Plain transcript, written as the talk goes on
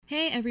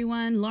Hey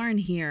everyone, Lauren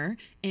here,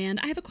 and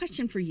I have a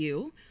question for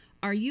you.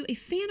 Are you a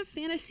fan of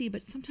fantasy,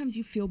 but sometimes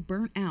you feel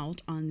burnt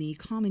out on the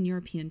common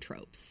European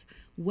tropes?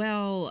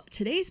 Well,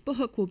 today's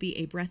book will be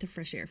a breath of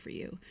fresh air for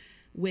you.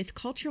 With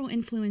cultural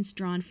influence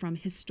drawn from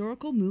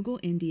historical Mughal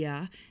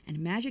India and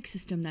a magic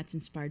system that's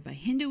inspired by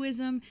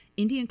Hinduism,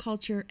 Indian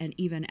culture, and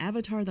even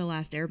Avatar The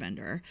Last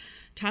Airbender,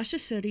 Tasha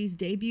Suri's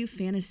debut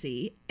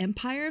fantasy,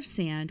 Empire of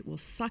Sand, will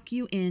suck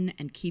you in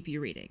and keep you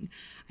reading.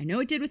 I know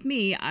it did with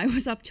me. I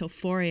was up till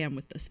 4 a.m.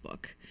 with this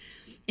book.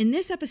 In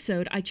this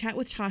episode, I chat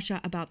with Tasha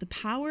about the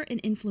power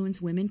and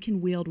influence women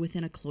can wield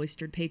within a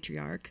cloistered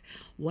patriarch,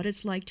 what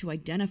it's like to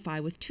identify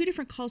with two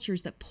different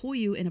cultures that pull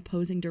you in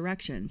opposing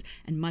directions,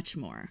 and much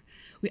more.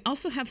 We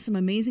also have some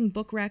amazing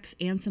book recs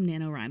and some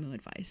NaNoWriMo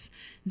advice.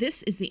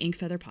 This is the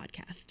Inkfeather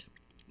Podcast.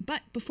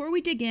 But before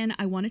we dig in,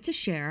 I wanted to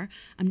share,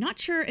 I'm not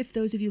sure if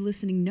those of you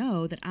listening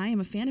know that I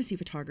am a fantasy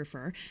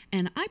photographer,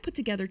 and I put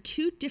together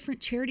 2 different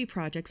charity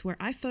projects where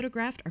I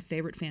photographed our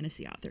favorite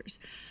fantasy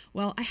authors.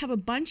 Well, I have a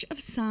bunch of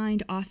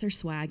signed author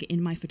swag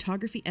in my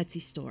photography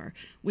Etsy store,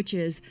 which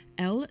is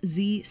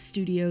LZ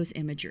Studios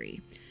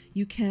Imagery.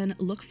 You can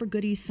look for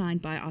goodies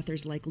signed by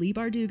authors like Leigh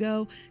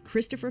Bardugo,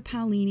 Christopher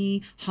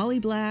Paolini, Holly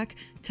Black,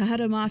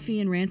 Tahada Mafi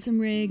and Ransom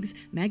Riggs,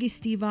 Maggie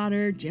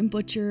Stiefvater, Jim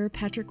Butcher,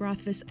 Patrick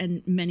Rothfuss,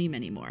 and many,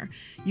 many more.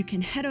 You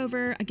can head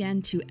over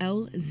again to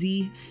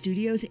LZ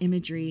Studios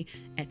Imagery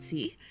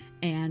Etsy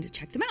and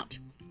check them out.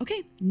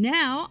 Okay,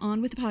 now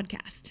on with the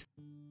podcast.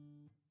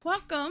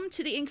 Welcome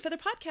to the Inkfeather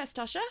Podcast,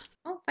 Tasha.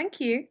 Oh, thank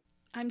you.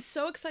 I'm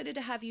so excited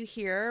to have you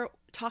here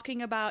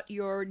talking about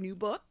your new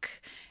book,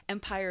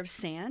 Empire of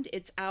Sand.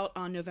 It's out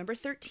on November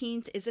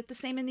 13th. Is it the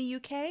same in the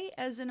UK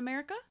as in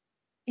America?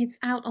 It's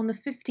out on the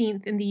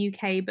 15th in the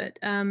UK, but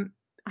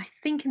I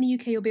think in the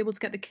UK you'll be able to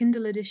get the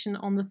Kindle edition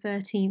on the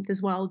 13th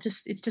as well.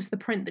 It's just the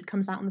print that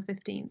comes out on the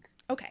 15th.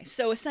 Okay,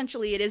 so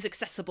essentially it is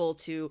accessible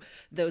to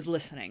those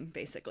listening,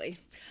 basically.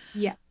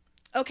 Yeah.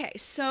 Okay,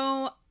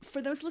 so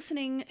for those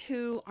listening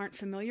who aren't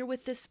familiar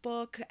with this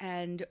book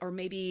or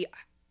maybe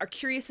are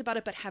curious about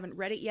it but haven't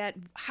read it yet,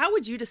 how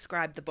would you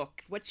describe the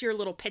book? What's your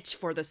little pitch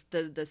for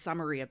the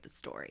summary of the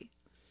story?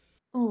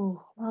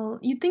 Oh, well,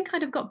 you'd think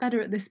I'd have got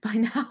better at this by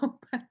now,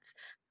 but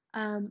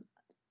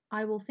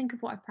I will think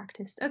of what I've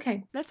practiced.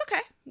 Okay. That's okay.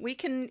 You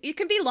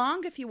can be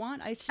long if you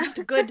want. It's just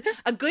a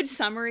good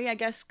summary, I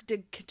guess,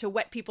 to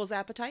whet people's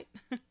appetite.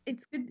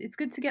 It's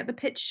good to get the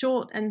pitch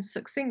short and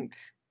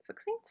succinct.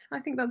 Succinct? I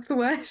think that's the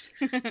word.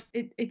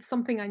 It's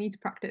something I need to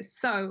practice.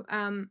 So,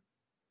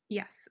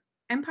 yes.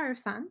 Empire of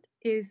Sand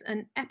is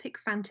an epic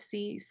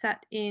fantasy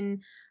set in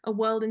a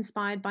world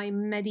inspired by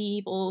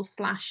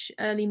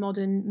medieval/early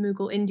modern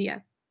Mughal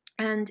India.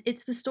 And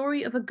it's the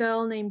story of a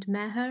girl named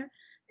Meher,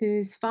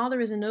 whose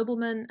father is a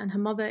nobleman and her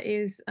mother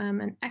is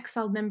an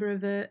exiled member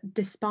of a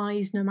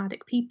despised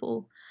nomadic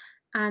people.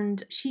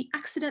 And she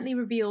accidentally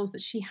reveals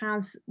that she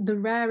has the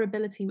rare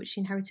ability which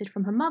she inherited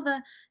from her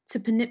mother to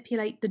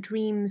manipulate the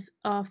dreams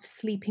of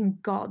sleeping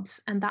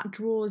gods. And that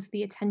draws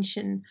the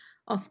attention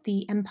of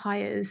the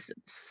empire's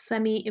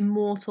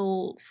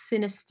semi-immortal,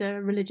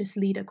 sinister religious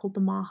leader called the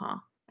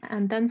Maha.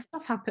 And then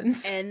stuff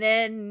happens.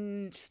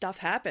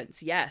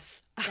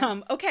 Yes.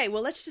 Okay,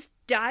 well, let's just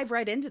dive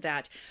right into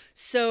that.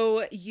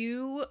 So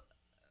you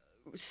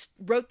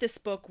wrote this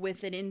book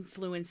with an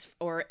influence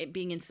or it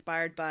being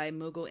inspired by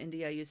Mughal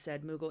India. You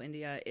said Mughal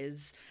India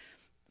is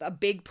a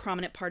big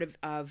prominent part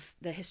of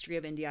the history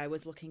of India. I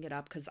was looking it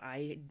up because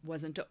I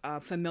wasn't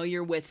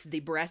familiar with the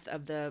breadth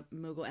of the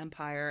Mughal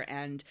Empire,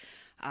 and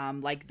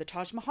like the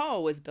Taj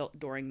Mahal was built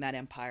during that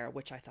empire,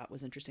 which I thought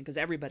was interesting because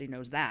everybody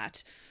knows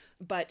that.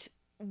 But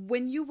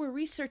when you were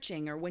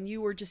researching or when you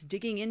were just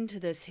digging into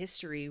this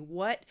history,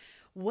 what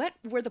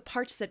were the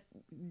parts that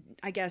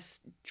I guess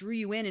drew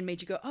you in and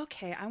made you go,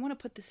 okay, I want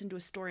to put this into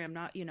a story? I'm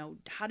not,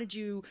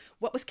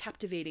 what was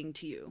captivating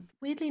to you?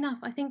 Weirdly enough,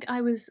 I think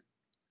I was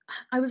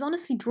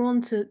honestly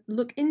drawn to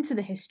look into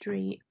the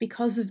history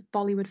because of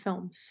Bollywood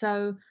films.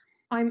 So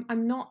I'm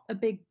not a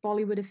big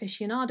Bollywood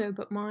aficionado,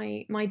 but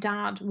my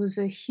dad was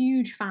a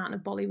huge fan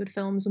of Bollywood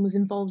films and was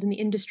involved in the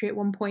industry at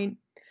one point.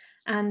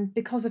 And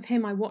because of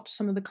him, I watched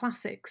some of the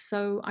classics.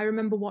 So I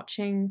remember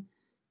watching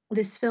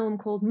this film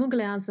called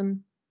Mughal-e-Azam,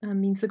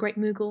 means the Great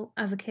Mughal,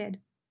 as a kid.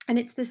 And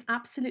it's this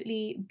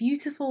absolutely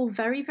beautiful,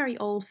 very, very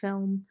old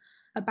film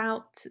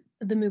about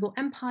the Mughal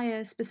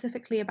Empire,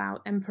 specifically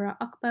about Emperor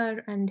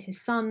Akbar and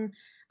his son,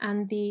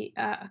 and the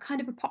kind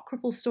of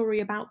apocryphal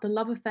story about the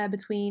love affair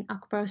between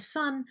Akbar's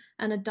son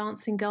and a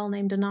dancing girl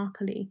named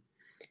Anarkali.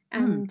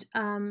 And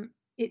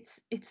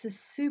it's a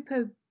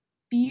super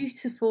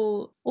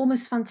beautiful,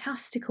 almost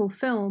fantastical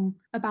film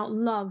about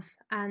love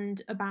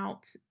and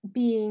about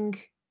being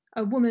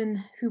a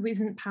woman who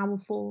isn't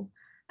powerful,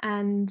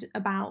 and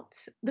about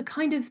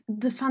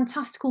the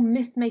fantastical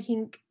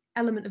myth-making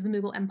element of the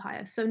Mughal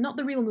Empire. So not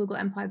the real Mughal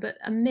Empire, but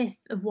a myth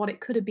of what it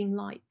could have been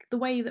like. The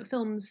way that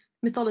films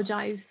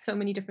mythologize so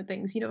many different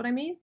things. You know what I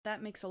mean?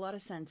 That makes a lot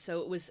of sense.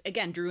 So it was,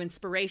 again, drew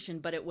inspiration,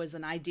 but it was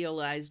an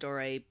idealized or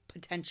a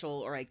potential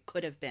or a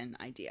could have been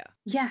idea.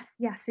 Yes,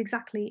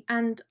 exactly.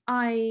 And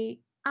I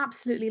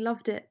absolutely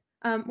loved it.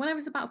 When I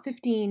was about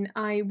 15,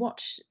 I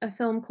watched a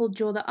film called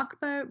Jodha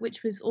Akbar,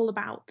 which was all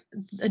about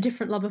a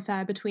different love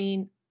affair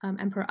between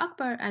Emperor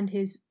Akbar and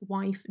his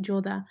wife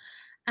Jodha.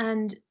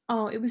 And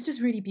oh, it was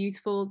just really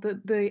beautiful.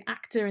 The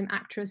actor and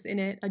actress in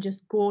it are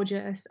just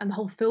gorgeous, and the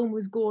whole film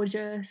was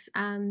gorgeous,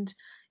 and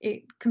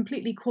it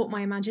completely caught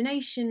my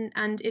imagination.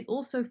 And it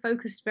also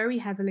focused very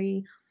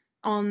heavily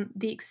on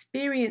the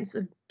experience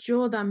of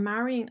Jodha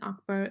marrying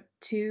Akbar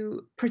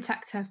to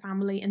protect her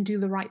family and do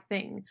the right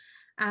thing.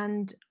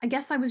 And I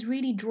guess I was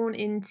really drawn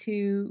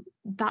into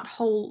that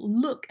whole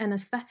look and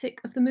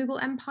aesthetic of the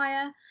Mughal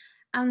Empire.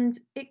 And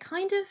it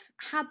kind of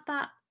had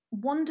that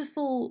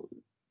wonderful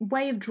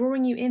way of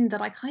drawing you in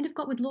that I kind of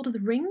got with Lord of the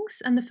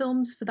Rings and the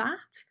films for that,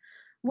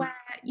 where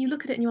you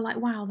look at it and you're like,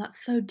 wow,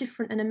 that's so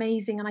different and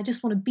amazing. And I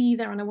just want to be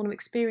there and I want to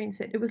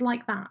experience it. It was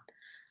like that,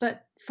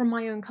 but from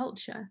my own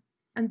culture.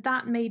 And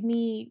that made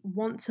me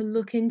want to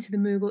look into the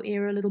Mughal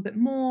era a little bit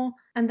more.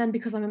 And then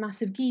because I'm a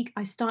massive geek,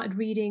 I started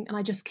reading and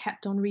I just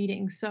kept on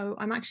reading. So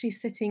I'm actually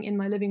sitting in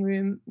my living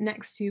room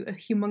next to a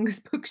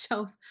humongous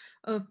bookshelf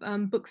of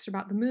books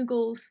about the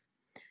Mughals.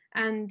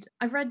 And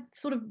I've read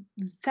sort of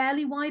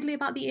fairly widely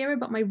about the era,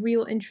 but my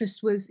real interest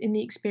was in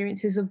the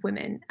experiences of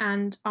women.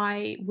 And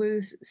I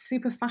was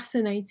super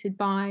fascinated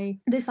by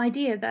this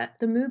idea that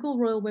the Mughal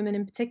royal women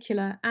in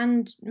particular,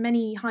 and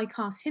many high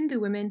caste Hindu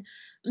women,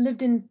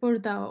 lived in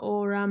burda,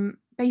 or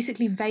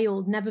basically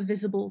veiled, never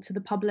visible to the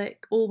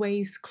public,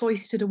 always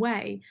cloistered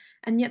away.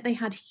 And yet they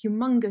had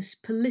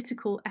humongous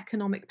political,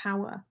 economic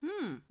power.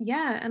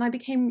 Yeah, and I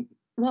became,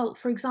 well,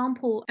 for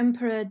example,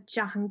 Emperor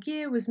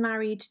Jahangir was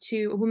married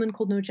to a woman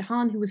called Nur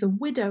Jahan, who was a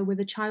widow with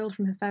a child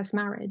from her first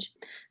marriage.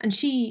 And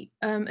she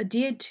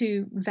adhered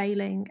to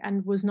veiling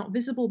and was not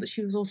visible, but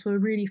she was also a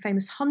really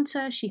famous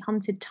hunter. She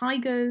hunted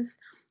tigers.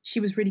 She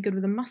was really good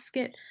with a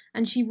musket,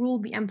 and she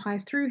ruled the empire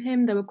through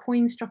him. There were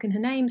coins struck in her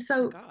name.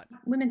 So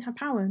women have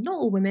power. Not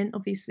all women,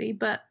 obviously,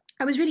 but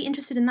I was really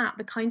interested in that,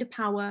 the kind of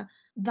power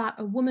that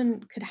a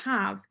woman could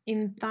have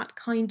in that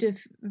kind of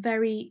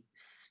very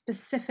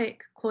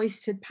specific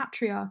cloistered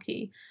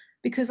patriarchy.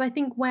 Because I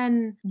think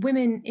when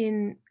women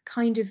in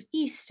kind of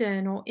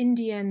Eastern or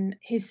Indian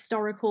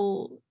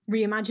historical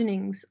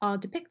reimaginings are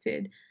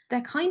depicted,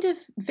 they're kind of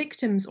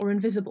victims or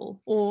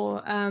invisible,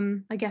 or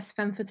I guess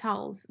femme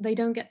fatales. They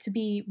don't get to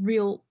be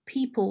real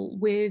people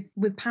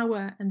with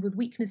power and with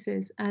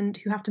weaknesses and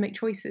who have to make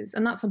choices.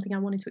 And that's something I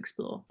wanted to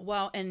explore.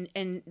 Well, and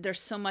there's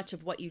so much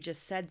of what you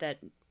just said that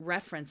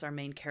reference our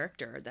main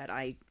character that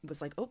I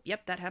was like, oh,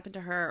 yep, that happened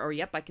to her, or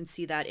yep, I can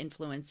see that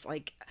influence.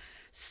 Like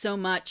so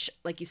much,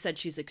 like you said,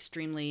 she's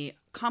extremely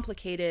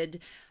complicated,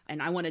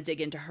 and I want to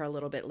dig into her a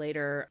little bit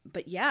later.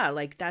 But yeah,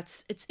 like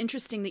it's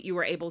interesting that you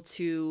were able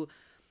to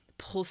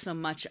pull so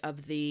much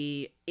of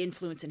the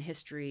influence and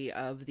history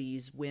of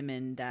these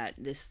women, that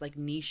this like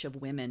niche of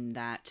women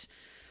that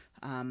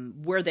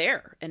were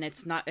there. And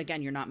it's not,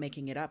 again, you're not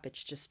making it up.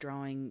 It's just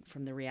drawing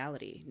from the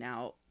reality.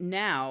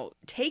 Now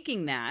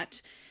taking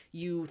that,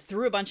 you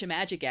threw a bunch of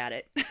magic at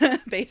it,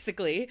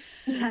 basically.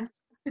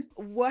 Yes.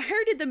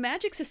 Where did the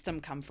magic system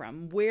come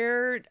from?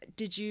 Where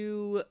did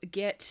you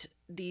get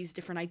these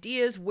different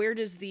ideas? Where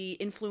does the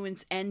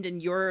influence end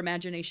and your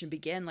imagination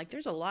begin? Like,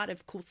 there's a lot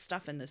of cool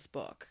stuff in this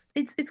book.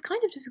 It's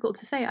kind of difficult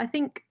to say. I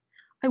think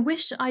I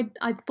wish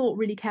I'd thought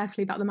really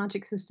carefully about the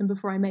magic system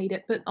before I made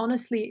it. But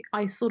honestly,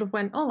 I sort of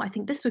went, oh, I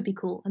think this would be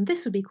cool and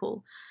this would be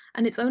cool.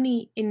 And it's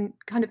only in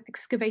kind of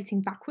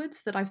excavating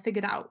backwards that I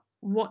figured out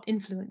what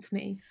influenced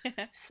me.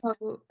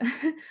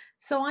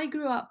 So I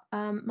grew up,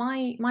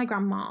 my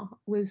grandma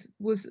was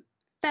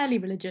fairly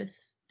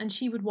religious, and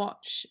she would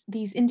watch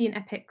these Indian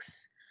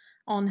epics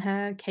on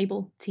her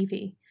cable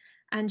TV.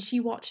 And she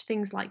watched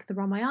things like the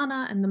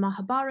Ramayana and the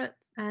Mahabharata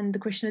and the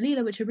Krishna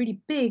Lila, which are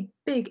really big,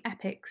 big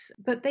epics.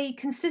 But they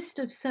consist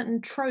of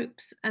certain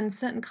tropes and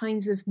certain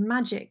kinds of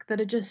magic that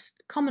are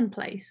just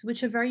commonplace,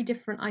 which are very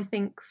different, I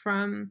think,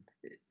 from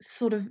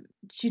sort of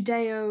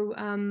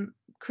Judeo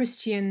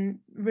Christian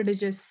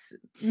religious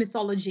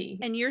mythology.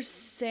 And you're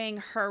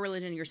saying her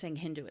religion, you're saying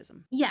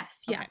Hinduism.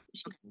 Yes, yeah. Okay.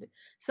 She's Hindu.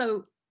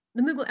 So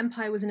the Mughal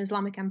Empire was an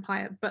Islamic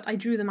empire, but I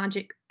drew the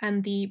magic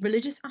and the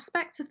religious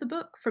aspects of the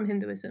book from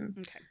Hinduism.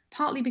 Okay.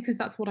 Partly because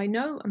that's what I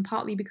know, and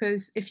partly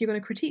because if you're going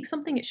to critique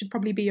something, it should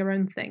probably be your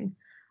own thing.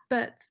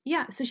 But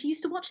yeah, so she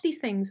used to watch these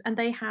things, and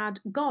they had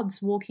gods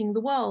walking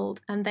the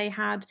world, and they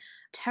had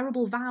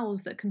terrible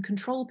vows that can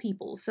control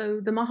people.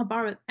 So the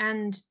Mahabharata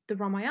and the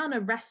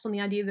Ramayana rest on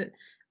the idea that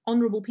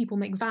honorable people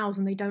make vows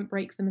and they don't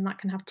break them, and that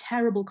can have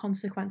terrible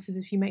consequences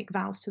if you make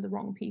vows to the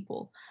wrong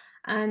people.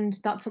 And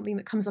that's something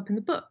that comes up in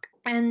the book.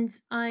 And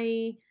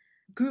I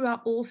grew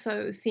up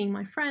also seeing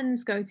my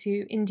friends go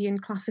to Indian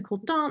classical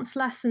dance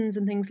lessons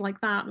and things like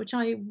that, which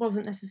I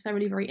wasn't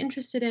necessarily very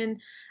interested in.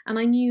 And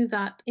I knew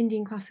that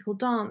Indian classical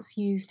dance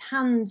used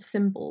hand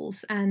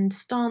symbols and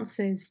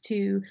stances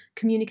to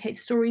communicate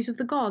stories of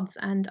the gods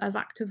and as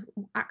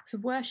acts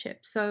of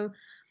worship. So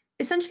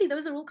essentially,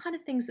 those are all kind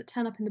of things that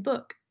turn up in the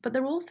book, but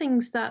they're all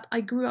things that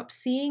I grew up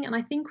seeing, and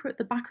I think were at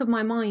the back of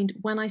my mind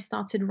when I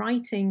started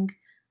writing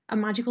a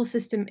magical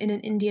system in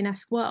an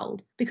Indian-esque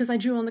world, because I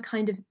drew on the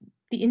kind of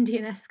the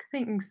Indian-esque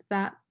things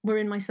that were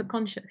in my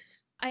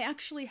subconscious. I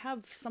actually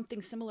have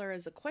something similar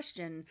as a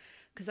question,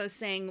 because I was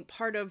saying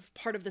part of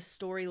the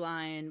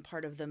storyline,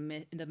 part of the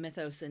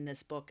mythos in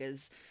this book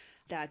is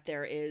that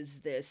there is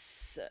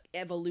this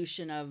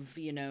evolution of,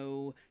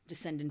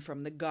 descendant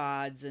from the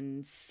gods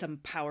and some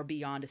power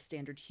beyond a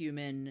standard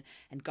human,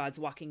 and gods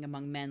walking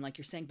among men, like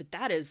you're saying. But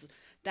that is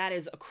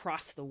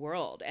across the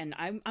world, and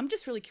I'm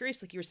just really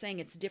curious. Like you were saying,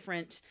 it's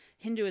different.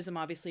 Hinduism,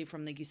 obviously,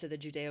 from, like you said, the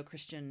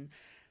Judeo-Christian.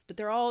 But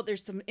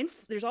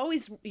there's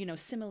always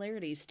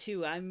similarities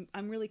too. I'm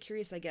really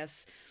curious, I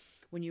guess,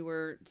 when you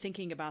were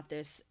thinking about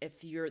this,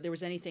 if there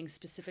was anything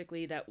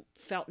specifically that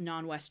felt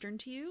non-Western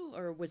to you,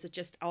 or was it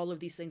just all of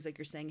these things, like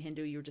you're saying,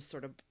 Hindu, you were just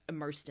sort of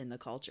immersed in the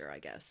culture, I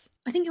guess?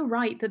 I think you're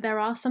right that there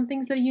are some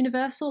things that are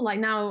universal. Like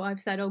now I've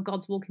said, oh,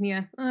 God's walking the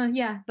earth.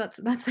 Yeah,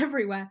 that's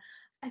everywhere.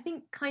 I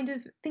think kind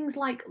of things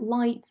like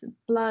light,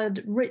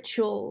 blood,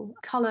 ritual,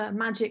 color,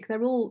 magic,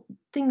 they're all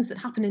things that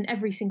happen in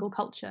every single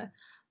culture.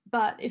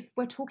 But if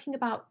we're talking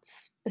about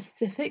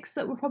specifics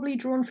that were probably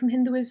drawn from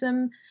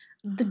Hinduism,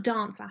 the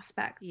dance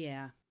aspect.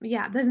 Yeah.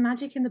 Yeah, there's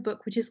magic in the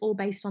book, which is all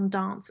based on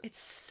dance. It's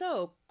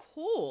so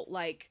cool.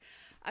 Like,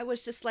 I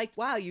was just like,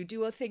 wow, you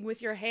do a thing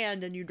with your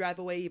hand and you drive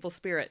away evil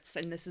spirits,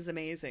 and this is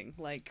amazing.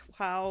 Like,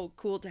 how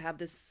cool to have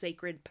this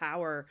sacred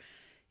power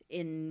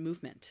in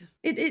movement.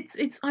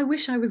 It's I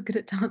wish I was good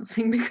at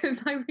dancing,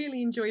 because I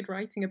really enjoyed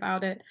writing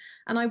about it,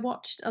 and I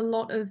watched a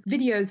lot of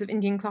videos of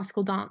Indian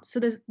classical dance. So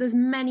there's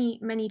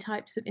many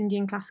types of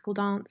Indian classical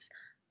dance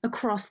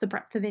across the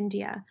breadth of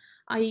India.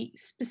 I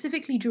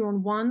specifically drew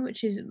on one,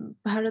 which is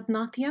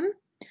Bharatnatyam,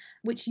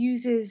 which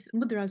uses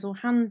mudras or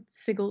hand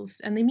sigils,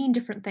 and they mean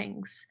different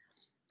things.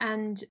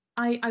 And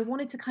I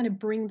wanted to kind of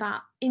bring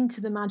that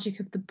into the magic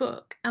of the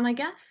book. And I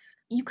guess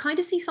you kind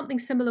of see something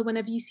similar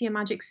whenever you see a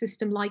magic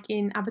system like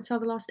in Avatar: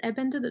 The Last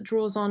Airbender that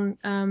draws on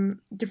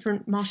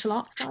different martial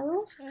arts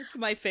styles. That's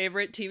my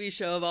favorite TV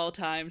show of all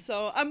time,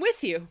 so I'm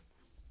with you.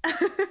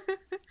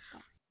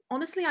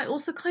 Honestly, I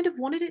also kind of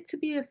wanted it to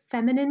be a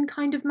feminine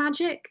kind of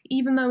magic,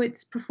 even though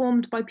it's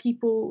performed by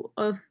people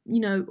of,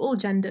 all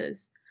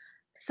genders.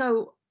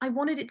 So I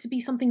wanted it to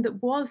be something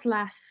that was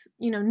less,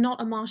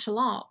 not a martial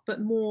art,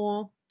 but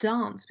more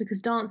dance,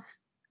 because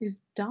dance is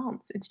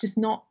dance. It's just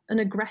not an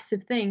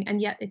aggressive thing.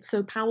 And yet it's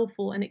so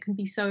powerful, and it can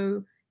be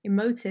so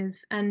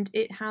emotive, and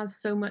it has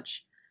so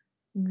much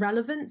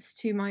relevance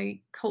to my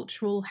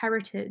cultural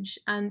heritage.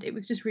 And it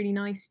was just really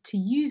nice to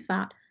use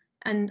that.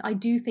 And I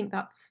do think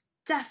that's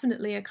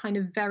definitely a kind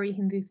of very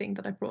Hindu thing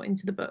that I brought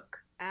into the book.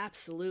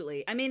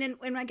 Absolutely. I mean,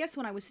 and I guess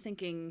when I was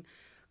thinking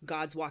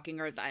gods walking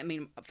earth, I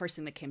mean, first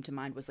thing that came to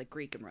mind was like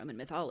Greek and Roman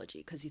mythology,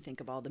 because you think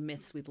of all the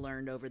myths we've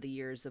learned over the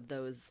years of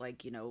those,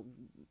 like,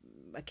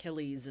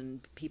 Achilles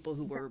and people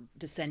who were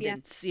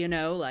descendants,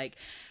 like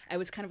I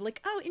was kind of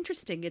like, oh,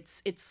 interesting.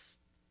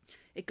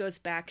 It goes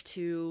back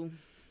to,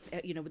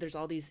 there's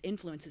all these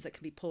influences that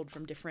can be pulled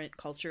from different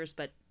cultures,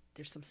 but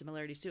there's some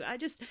similarities too.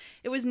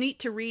 It was neat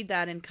to read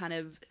that and kind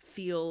of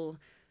feel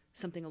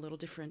something a little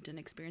different and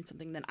experience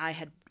something that I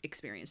had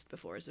experienced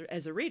before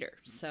as a reader.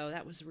 So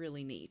that was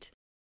really neat.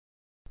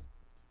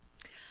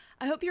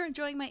 I hope you're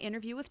enjoying my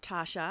interview with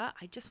Tasha.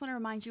 I just want to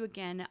remind you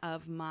again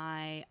of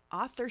my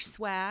author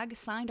swag,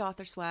 signed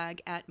author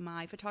swag at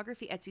my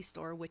photography Etsy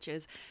store, which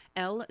is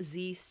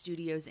LZ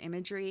Studios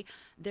Imagery.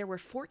 There were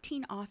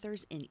 14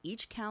 authors in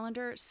each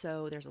calendar,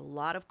 so there's a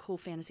lot of cool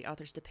fantasy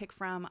authors to pick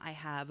from. I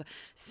have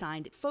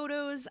signed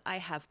photos, I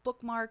have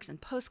bookmarks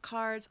and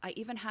postcards. I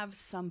even have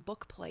some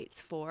book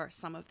plates for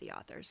some of the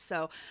authors.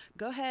 So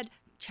go ahead,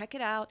 check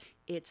it out.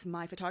 It's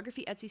my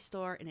photography Etsy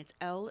store, and it's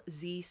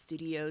LZ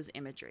Studios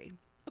Imagery.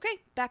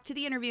 Okay, back to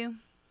the interview.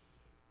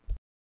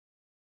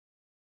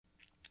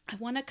 I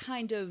want to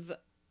kind of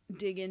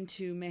dig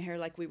into Meher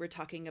like we were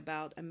talking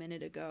about a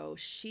minute ago.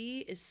 She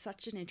is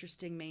such an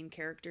interesting main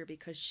character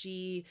because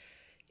she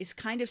is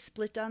kind of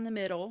split down the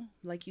middle.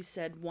 Like you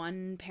said,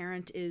 one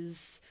parent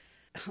is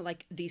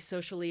like the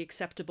socially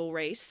acceptable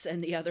race,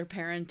 and the other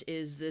parent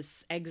is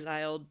this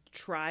exiled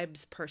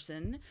tribes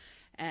person.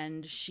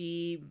 And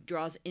she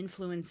draws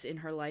influence in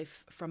her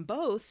life from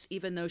both,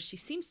 even though she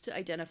seems to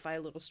identify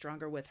a little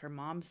stronger with her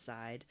mom's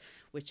side,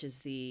 which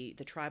is the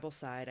tribal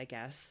side, I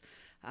guess,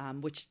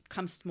 which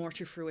comes more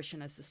to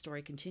fruition as the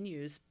story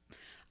continues.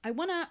 I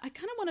kind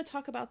of want to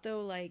talk about,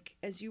 though, like,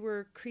 as you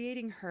were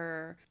creating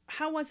her,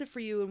 how was it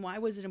for you, and why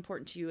was it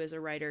important to you as a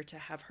writer to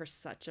have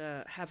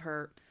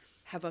her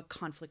have a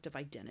conflict of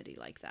identity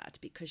like that?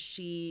 Because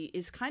she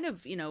is kind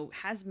of,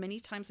 has many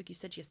times, like you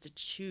said, she has to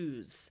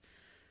choose.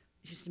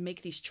 Just to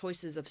make these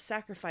choices of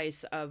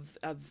sacrifice of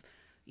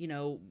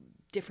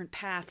different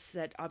paths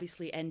that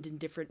obviously end in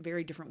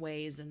very different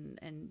ways,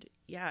 and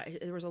yeah,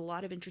 there was a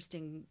lot of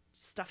interesting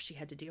stuff she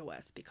had to deal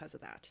with because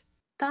of that.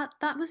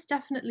 That was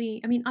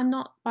definitely, I mean, I'm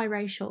not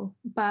biracial,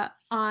 but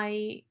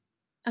I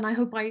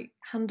hope I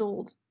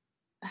handled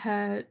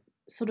her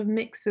sort of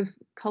mix of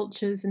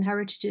cultures and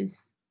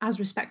heritages as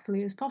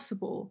respectfully as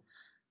possible.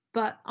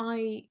 But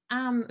I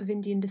am of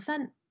Indian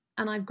descent,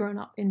 and I've grown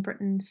up in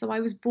Britain. So I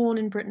was born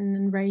in Britain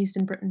and raised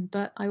in Britain,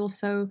 but I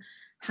also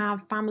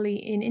have family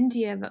in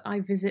India that I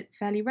visit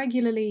fairly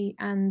regularly,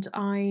 and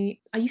I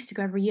used to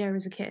go every year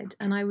as a kid,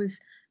 and I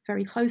was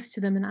very close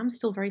to them, and I'm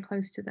still very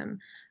close to them.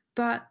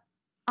 But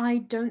I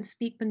don't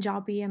speak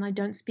Punjabi and I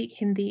don't speak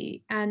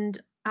Hindi. And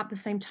at the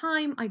same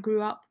time, I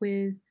grew up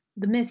with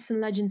the myths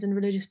and legends and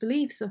religious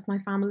beliefs of my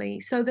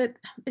family. So that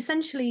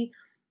essentially,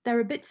 there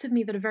are bits of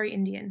me that are very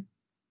Indian.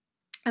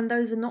 And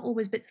those are not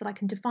always bits that I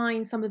can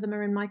define. Some of them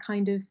are in my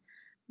kind of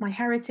my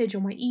heritage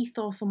or my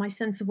ethos or my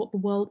sense of what the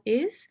world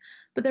is.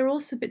 But there are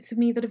also bits of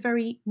me that are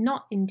very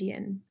not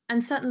Indian.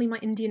 And certainly my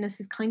Indianness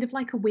is kind of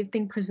like a weird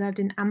thing preserved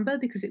in amber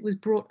because it was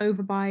brought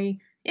over by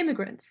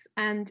immigrants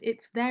and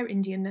it's their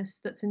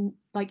Indianness that's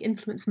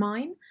influenced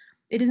mine.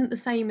 It isn't the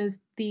same as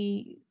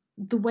the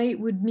way it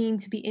would mean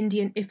to be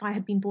Indian if I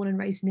had been born and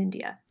raised in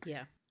India.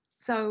 Yeah.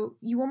 So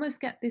you almost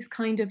get this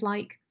kind of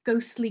like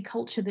ghostly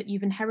culture that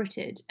you've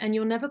inherited, and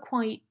you're never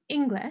quite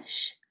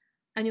English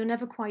and you're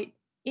never quite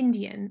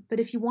Indian. But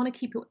if you want to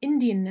keep your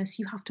Indianness,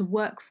 you have to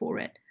work for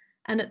it.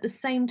 And at the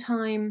same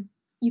time,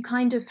 you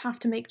kind of have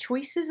to make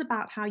choices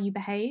about how you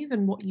behave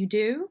and what you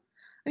do.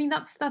 I mean,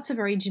 that's a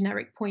very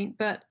generic point,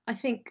 but I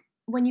think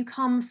when you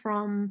come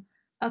from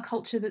a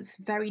culture that's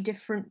very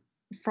different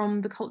from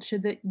the culture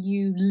that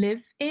you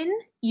live in,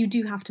 you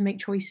do have to make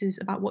choices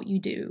about what you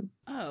do.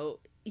 Oh,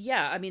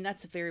 yeah. I mean,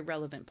 that's a very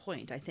relevant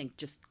point. I think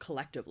just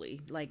collectively,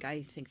 like,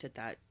 I think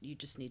that you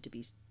just need to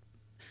be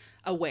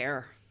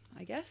aware,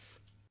 I guess.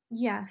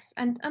 Yes,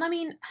 and I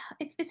mean,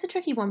 it's a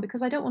tricky one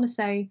because I don't want to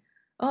say,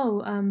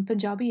 oh,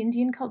 Punjabi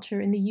Indian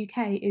culture in the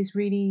UK is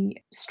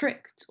really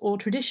strict or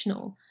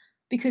traditional,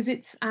 because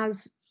it's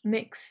as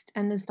mixed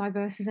and as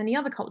diverse as any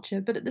other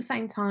culture. But at the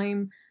same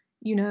time,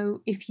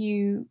 if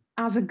you,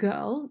 as a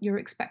girl, you're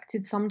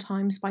expected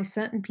sometimes by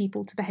certain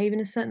people to behave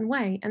in a certain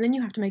way, and then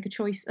you have to make a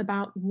choice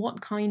about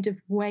what kind of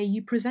way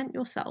you present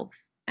yourself.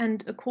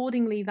 And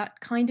accordingly,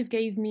 that kind of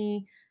gave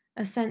me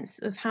a sense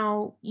of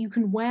how you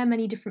can wear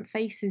many different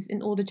faces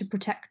in order to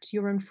protect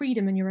your own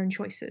freedom and your own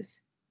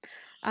choices.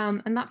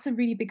 And that's a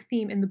really big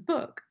theme in the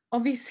book.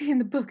 Obviously, in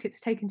the book, it's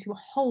taken to a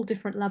whole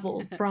different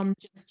level from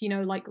just,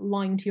 like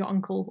lying to your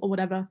uncle or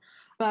whatever.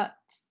 But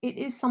it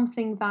is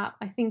something that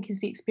I think is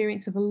the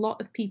experience of a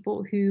lot of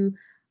people who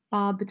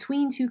are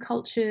between two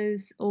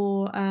cultures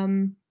or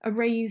are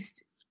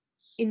raised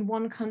in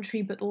one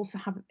country but also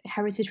have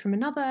heritage from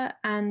another.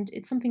 And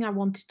it's something I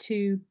wanted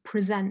to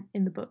present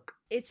in the book.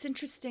 It's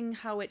interesting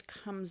how it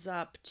comes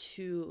up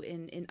too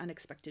in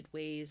unexpected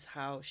ways,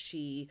 how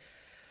she,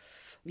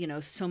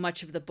 so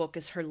much of the book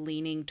is her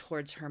leaning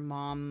towards her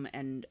mom.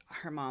 And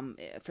her mom,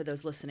 for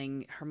those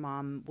listening, her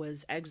mom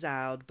was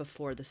exiled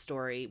before the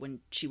story when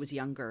she was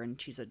younger, and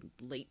she's a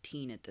late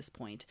teen at this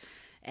point.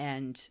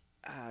 And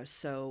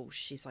so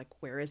she's like,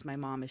 where is my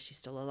mom? Is she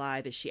still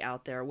alive? Is she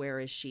out there? Where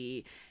is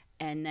she?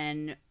 And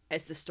then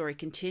as the story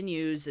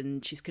continues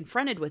and she's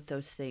confronted with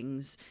those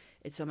things,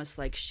 it's almost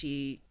like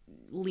she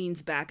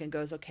leans back and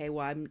goes, okay,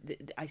 well,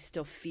 I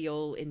still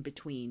feel in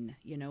between.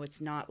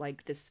 It's not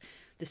like this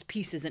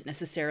piece isn't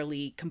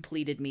necessarily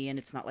completed me, and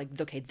it's not like,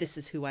 okay, this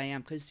is who I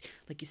am. Because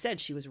like you said,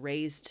 she was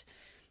raised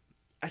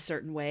a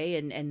certain way,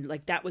 and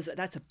like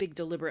that's a big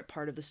deliberate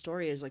part of the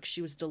story, is like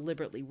she was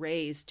deliberately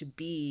raised to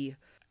be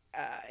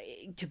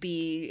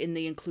in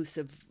the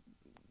inclusive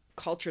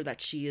culture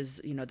that she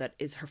is, that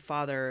is her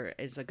father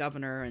is a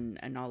governor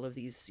and all of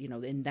these,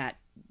 in that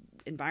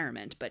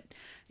environment. But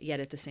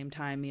yet at the same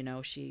time,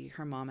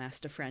 her mom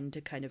asked a friend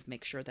to kind of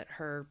make sure that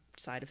her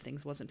side of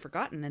things wasn't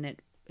forgotten, and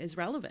it is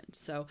relevant.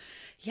 So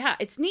yeah,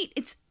 it's neat.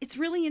 It's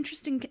really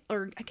interesting,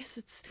 or I guess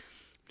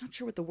I'm not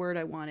sure what the word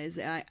I want is.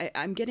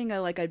 I'm getting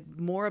a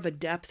more of a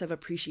depth of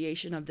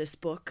appreciation of this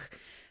book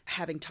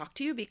having talked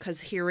to you,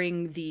 because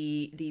hearing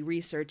the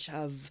research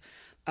of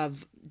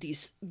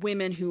these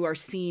women who are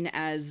seen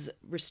as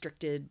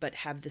restricted but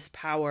have this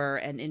power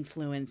and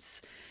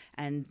influence,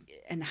 and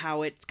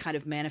how it kind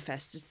of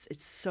manifests.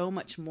 It's so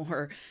much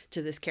more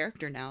to this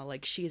character now.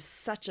 Like, she is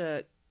such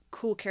a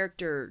cool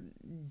character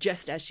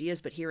just as she is,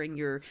 but hearing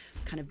your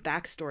kind of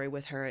backstory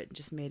with her, it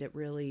just made it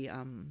really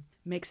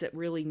makes it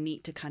really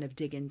neat to kind of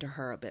dig into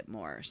her a bit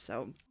more.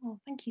 So, oh,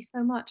 thank you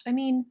so much. I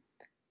mean,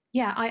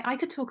 yeah, I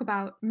could talk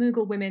about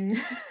Mughal women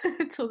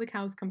till the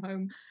cows come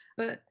home,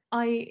 but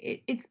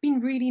it's been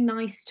really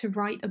nice to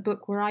write a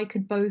book where I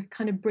could both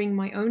kind of bring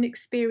my own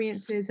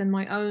experiences and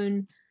my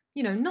own,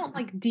 not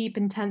like deep,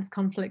 intense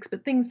conflicts,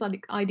 but things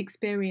like I'd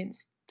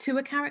experienced to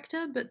a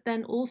character, but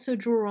then also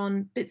draw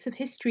on bits of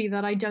history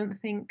that I don't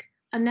think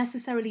are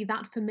necessarily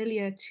that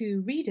familiar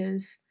to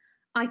readers.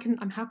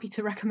 I'm happy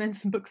to recommend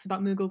some books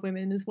about Mughal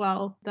women as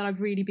well that I've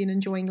really been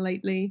enjoying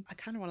lately. I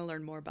kind of want to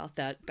learn more about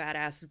that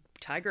badass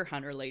tiger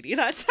hunter lady.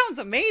 That sounds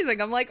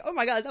amazing. I'm like, oh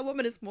my God, that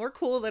woman is more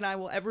cool than I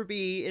will ever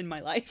be in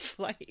my life.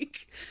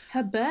 Like,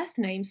 her birth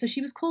name, so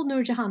she was called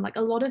Nur Jahan. Like,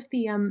 a lot of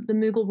the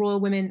Mughal royal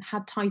women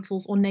had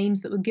titles or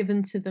names that were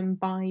given to them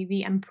by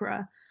the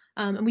emperor.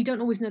 And we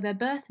don't always know their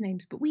birth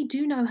names, but we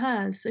do know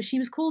hers. So she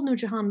was called Nur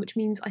Jahan, which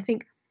means, I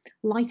think,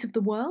 light of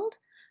the world.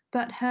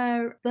 But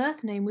her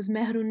birth name was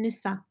Mehrun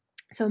Nisa.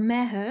 So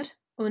Meher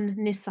un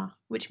Nisa,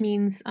 which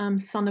means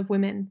son of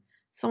women.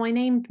 So I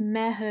named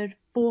Meher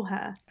for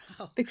her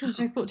Oh. because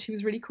I thought she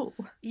was really cool.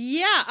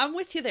 Yeah, I'm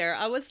with you there.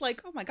 I was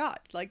like, oh my God,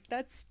 like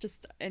that's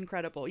just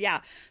incredible.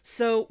 Yeah.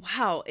 So,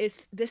 wow,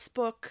 if this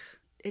book,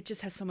 it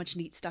just has so much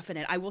neat stuff in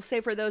it. I will say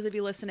for those of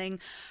you listening,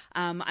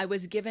 I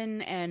was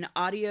given an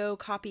audio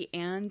copy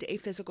and a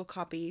physical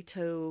copy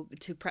to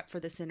prep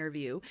for this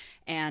interview.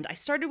 And I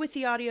started with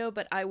the audio,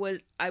 but I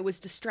was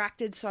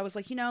distracted. So I was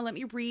like, let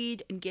me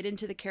read and get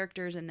into the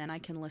characters and then I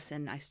can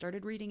listen. I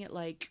started reading it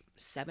like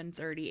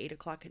 7:30, 8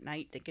 o'clock at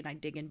night, thinking I'd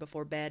dig in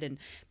before bed and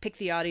pick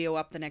the audio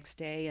up the next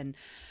day. And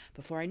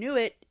before I knew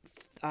it,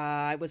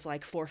 I was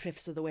like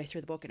 4/5 of the way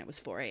through the book and it was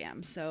 4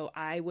 a.m. So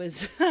I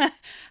was, I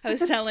was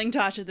telling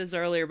Tasha this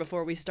earlier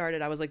before we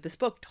started. I was like, this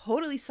book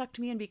totally sucked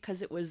me in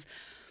because it was,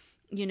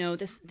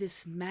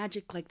 this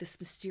magic, like this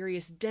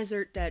mysterious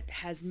desert that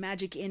has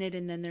magic in it.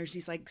 And then there's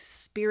these like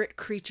spirit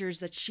creatures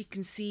that she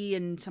can see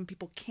and some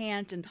people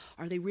can't. And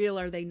are they real?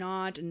 Are they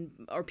not?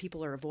 Or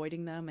people are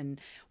avoiding them. And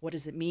what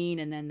does it mean?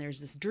 And then there's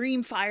this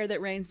dream fire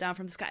that rains down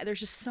from the sky. There's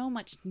just so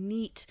much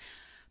neat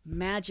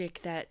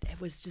magic that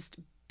it was just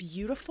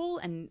beautiful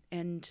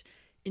and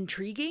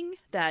intriguing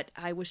that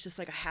I was just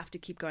like, I have to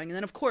keep going. And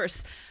then of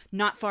course,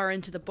 not far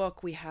into the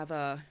book, we have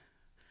a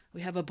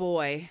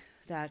boy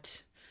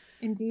that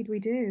Indeed we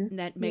do.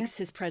 That makes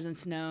his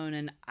presence known,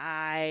 and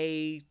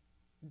I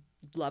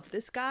love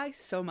this guy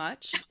so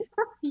much.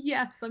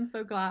 Yes, I'm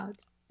so glad.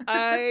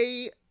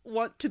 I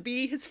want to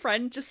be his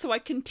friend just so I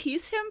can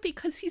tease him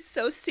because he's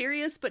so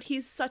serious, but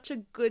he's such a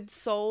good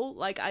soul.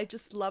 Like, I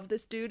just love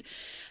this dude.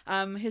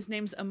 His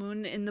name's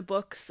Amun in the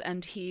books,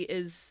 and he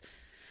is,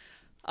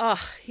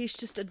 he's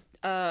just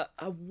a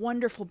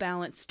wonderful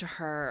balance to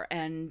her,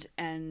 and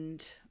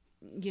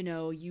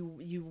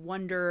you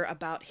wonder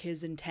about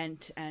his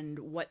intent and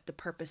what the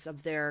purpose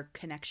of their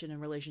connection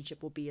and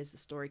relationship will be as the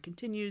story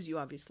continues. You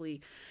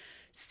obviously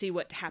see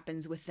what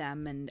happens with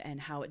them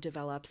and how it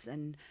develops,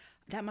 and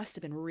that must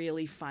have been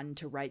really fun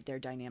to write their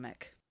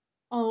dynamic.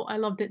 Oh, I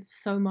loved it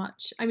so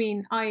much. I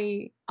mean,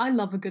 I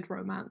love a good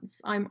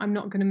romance. I'm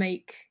not going to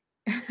make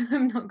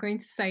I'm not going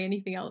to say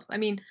anything else. I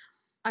mean,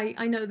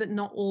 I know that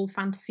not all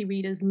fantasy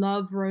readers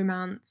love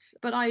romance,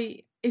 but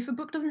if a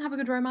book doesn't have a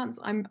good romance,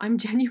 I'm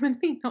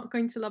genuinely not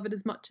going to love it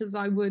as much as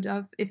I would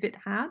have if it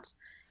had,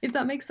 if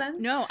that makes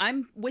sense. No,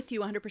 I'm with you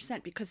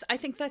 100% because I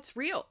think that's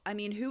real. I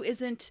mean, who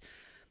isn't?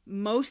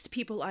 Most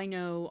people I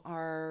know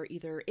are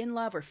either in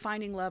love or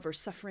finding love or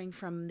suffering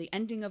from the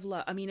ending of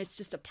love. I mean, it's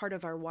just a part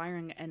of our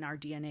wiring and our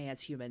DNA as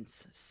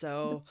humans.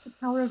 So the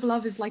power of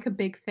love is like a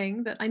big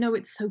thing that I know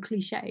it's so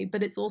cliche,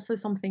 but it's also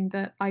something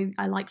that I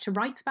like to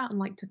write about and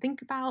like to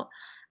think about.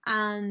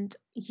 And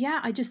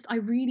yeah, I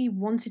really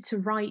wanted to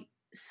write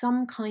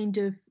some kind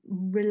of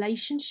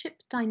relationship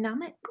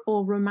dynamic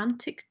or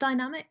romantic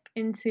dynamic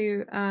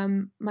into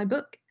my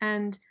book.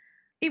 And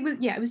it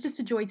was just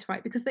a joy to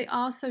write because they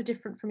are so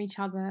different from each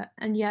other,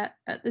 and yet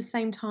at the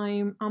same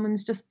time,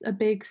 Amun's just a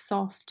big,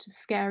 soft,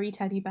 scary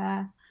teddy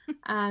bear.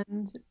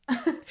 And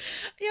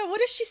yeah,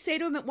 what does she say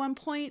to him at one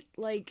point?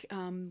 Like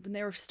when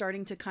they were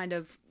starting to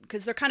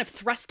because they're kind of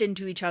thrust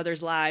into each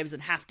other's lives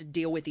and have to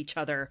deal with each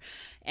other.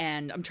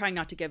 And I'm trying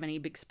not to give any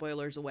big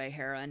spoilers away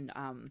here.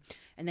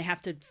 And they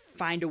have to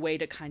find a way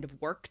to kind of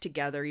work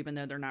together, even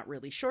though they're not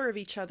really sure of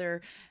each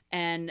other.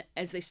 And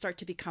as they start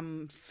to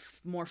become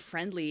more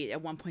friendly,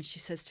 at one point she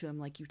says to him,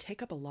 like, you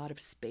take up a lot of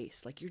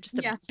space. Like, you're just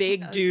a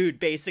big dude,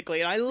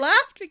 basically. And I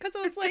laughed because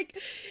I was like,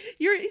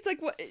 it's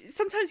like, what?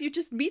 Sometimes you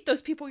just meet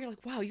those people, you're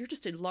like, wow, you're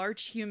just a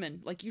large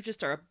human. Like, you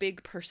just are a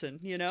big person,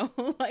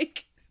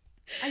 like.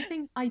 I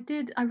think I had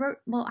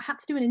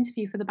to do an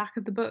interview for the back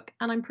of the book,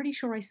 and I'm pretty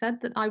sure I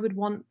said that I would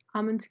want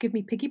Amun to give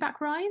me piggyback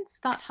rides.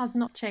 That has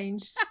not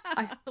changed.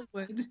 I still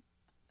would.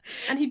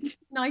 And he'd be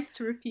nice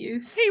to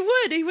refuse.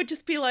 He would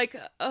just be like,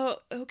 oh,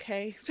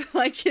 okay.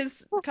 Like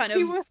his kind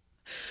of...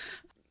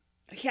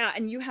 Yeah,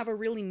 and you have a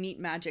really neat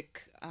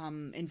magic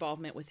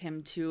involvement with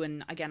him too.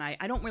 And again,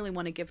 I don't really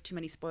want to give too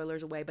many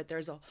spoilers away, but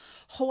there's a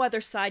whole other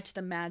side to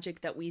the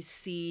magic that we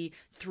see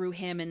through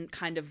him and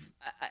kind of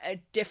a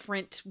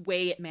different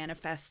way it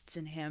manifests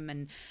in him.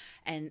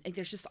 And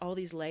there's just all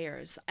these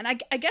layers. And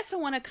I guess I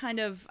want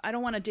to I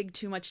don't want to dig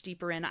too much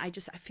deeper in. I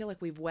feel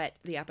like we've whet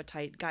the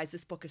appetite. Guys,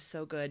 this book is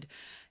so good.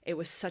 It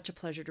was such a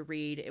pleasure to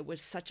read. It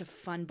was such a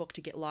fun book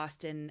to get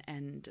lost in.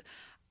 And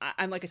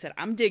I'm like I said,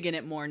 I'm digging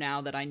it more now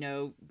that I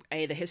know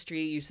the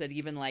history. You said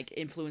even like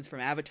influence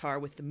from Avatar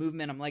with the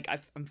movement. I'm like,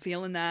 I'm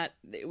feeling that.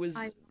 It was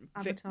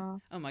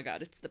Avatar. Oh my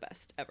God, it's the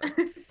best ever.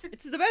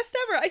 It's the best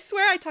ever. I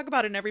swear I talk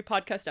about it in every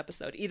podcast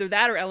episode. Either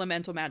that or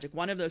elemental magic.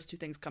 One of those two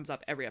things comes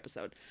up every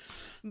episode.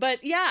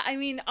 But yeah, I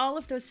mean, all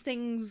of those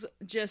things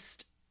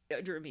just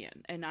drew me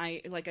in. And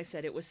like I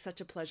said, it was such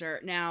a pleasure.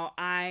 Now,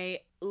 I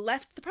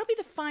left probably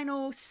the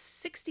final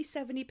 60,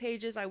 70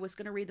 pages. I was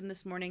going to read them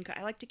this morning.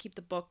 I like to keep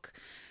the book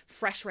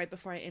fresh right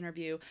before I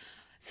interview.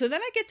 So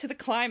then I get to the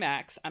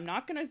climax. I'm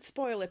not going to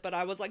spoil it, but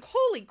I was like,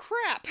 holy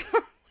crap.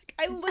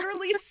 I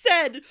literally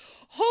said,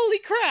 holy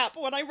crap,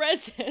 when I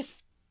read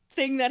this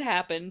thing that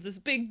happens, this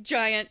big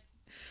giant,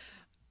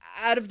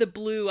 out of the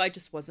blue, I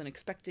just wasn't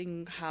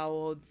expecting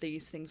how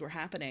these things were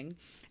happening.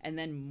 And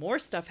then more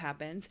stuff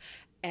happens.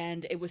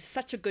 And it was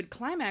such a good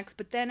climax.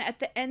 But then at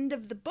the end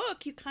of the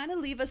book, you kind of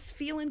leave us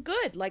feeling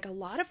good. Like a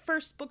lot of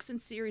first books in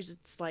series,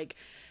 it's like,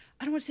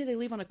 I don't want to say they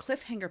leave on a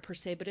cliffhanger per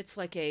se, but it's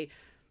like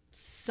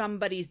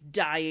somebody's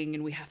dying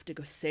and we have to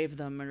go save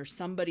them, or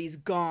somebody's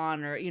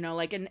gone, or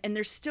like, and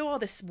there's still all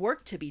this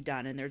work to be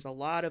done, and there's a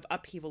lot of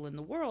upheaval in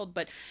the world,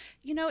 but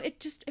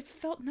it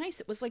felt nice.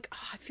 It was like,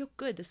 oh, I feel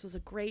good. This was a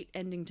great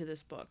ending to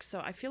this book. So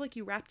I feel like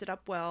you wrapped it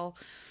up well.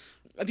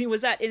 I mean,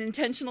 was that an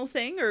intentional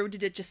thing, or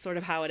did it just sort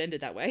of how it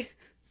ended that way?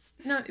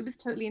 No, it was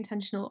totally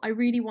intentional. I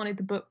really wanted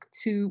the book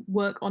to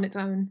work on its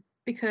own,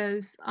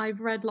 because I've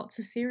read lots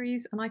of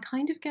series and I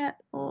kind of get,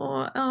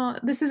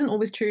 this isn't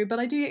always true, but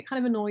I do get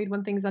kind of annoyed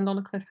when things end on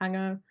a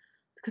cliffhanger,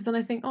 because then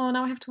I think, oh,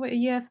 now I have to wait a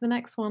year for the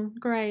next one.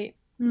 Great.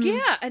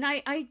 Yeah, and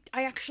I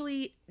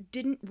actually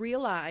didn't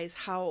realize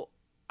how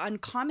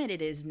uncommon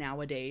it is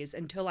nowadays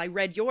until I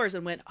read yours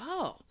and went,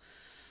 oh,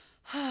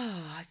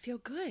 I feel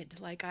good.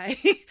 Like I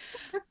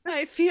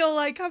feel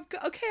like I'm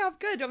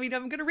good. I mean,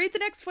 I'm gonna read the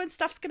next one.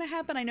 Stuff's gonna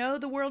happen. I know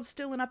the world's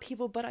still in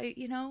upheaval, but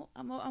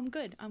I'm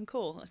good. I'm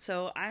cool.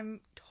 So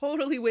I'm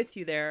totally with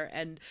you there,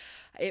 and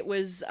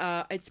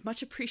it's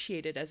much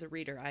appreciated as a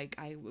reader.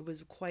 It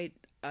was quite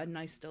a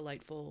nice,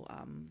 delightful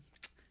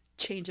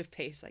change of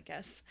pace, I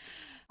guess.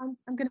 I'm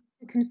gonna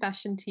make a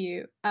confession to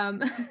you.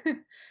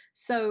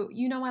 So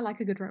I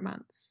like a good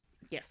romance.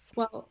 Yes.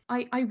 Well,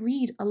 I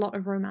read a lot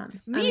of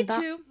romance. Me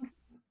too.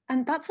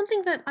 And that's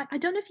something that I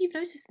don't know if you've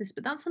noticed this,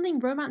 but that's something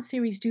romance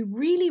series do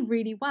really,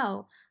 really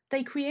well.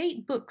 They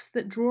create books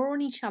that draw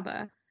on each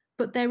other,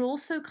 but they're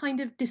also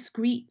kind of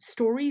discrete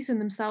stories in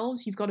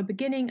themselves. You've got a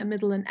beginning, a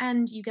middle, and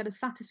end. You get a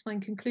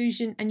satisfying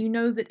conclusion, and you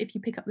know that if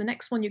you pick up the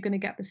next one, you're going to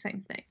get the same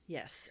thing.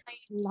 Yes. I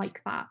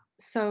like that.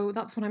 So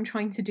that's what I'm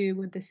trying to do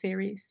with this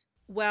series.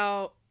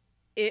 Well,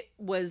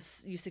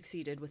 you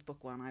succeeded with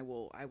book one, I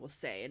will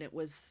say. And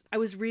I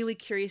was really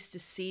curious to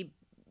see,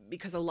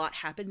 because a lot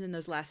happens in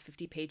those last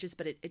 50 pages,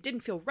 but it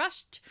didn't feel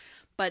rushed,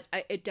 but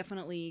it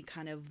definitely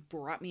kind of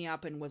brought me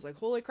up and was like,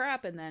 holy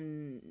crap. And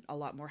then a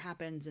lot more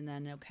happens. And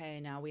then, okay,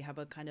 now we have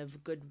a kind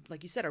of good,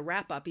 like you said, a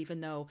wrap up, even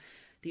though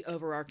the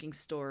overarching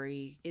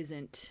story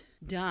isn't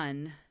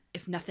done.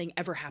 If nothing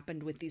ever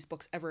happened with these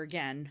books ever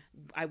again,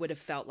 I would have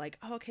felt like,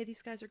 oh, okay,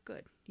 these guys are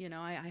good.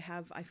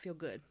 I feel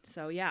good.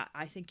 So yeah,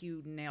 I think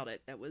you nailed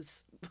it. That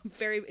was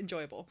very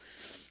enjoyable.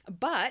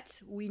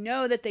 But we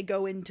know that they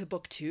go into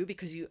book two,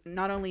 because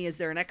not only is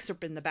there an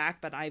excerpt in the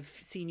back, but I've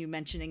seen you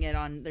mentioning it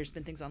there's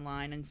been things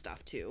online and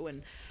stuff too.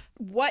 And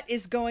what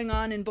is going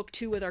on in book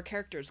two with our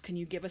characters? Can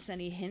you give us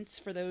any hints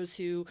for those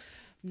who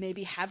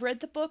maybe have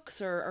read the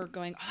books or are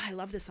going, oh, I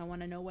love this, I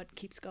want to know what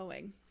keeps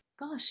going?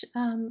 Gosh,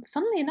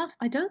 funnily enough,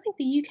 I don't think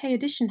the UK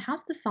edition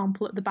has the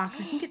sample at the back.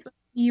 I think it's a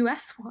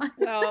US one.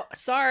 Well,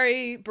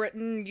 sorry,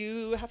 Britain,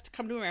 you have to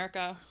come to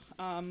America.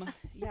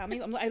 Yeah,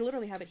 I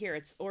literally have it here.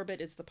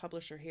 Orbit is the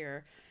publisher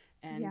here,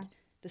 and yes.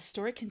 The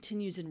story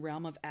continues in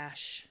Realm of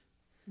Ash.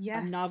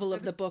 Yes, a novel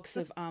of the books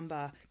of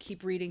Amba.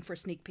 Keep reading for a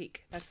sneak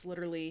peek. That's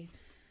literally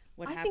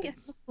what happens. I think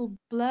it's a little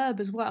blurb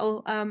as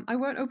well. I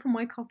won't open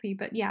my copy,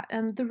 but yeah,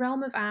 the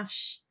Realm of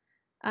Ash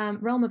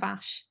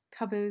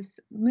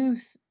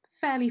moves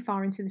fairly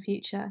far into the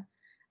future,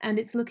 and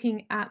it's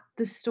looking at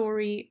the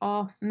story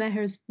of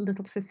Meher's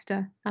little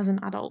sister as an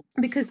adult,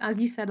 because as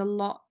you said, a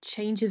lot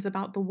changes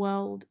about the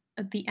world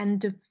at the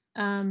end of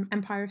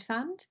Empire of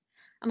Sand,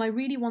 and I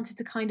really wanted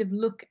to kind of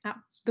look at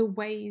the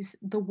ways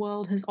the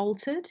world has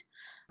altered,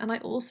 and I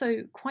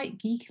also quite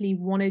geekily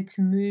wanted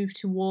to move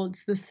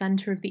towards the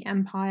center of the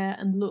empire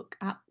and look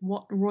at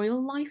what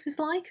royal life is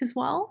like as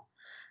well,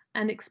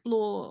 and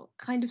explore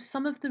kind of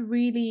some of the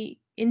really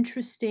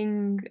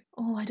interesting,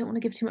 I don't want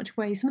to give too much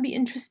away, some of the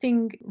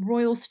interesting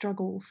royal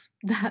struggles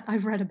that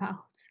I've read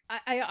about.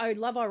 I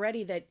love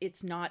already that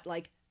it's not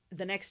like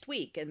the next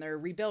week and they're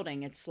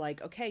rebuilding. It's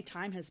like, okay,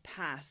 time has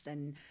passed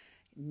and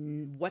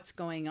what's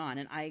going on.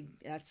 And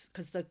that's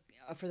because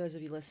for those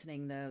of you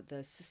listening,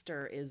 the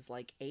sister is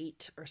like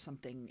 8 or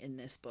something in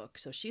this book.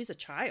 So she's a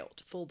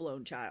child,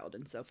 full-blown child.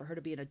 And so for her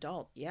to be an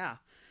adult, yeah,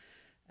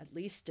 at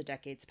least a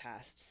decade's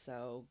passed.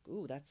 So,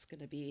 that's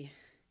going to be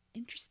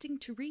interesting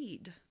to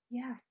read.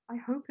 Yes, I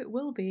hope it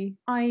will be.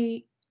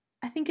 I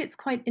think it's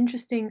quite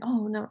interesting.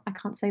 Oh, no, I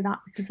can't say that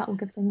because that will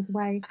give things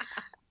away.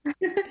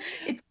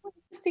 It's quite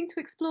interesting to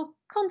explore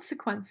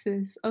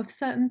consequences of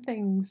certain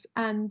things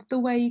and the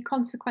way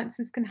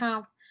consequences can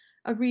have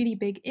a really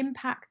big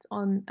impact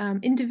on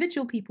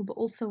individual people, but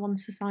also on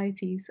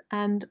societies.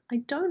 And I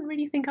don't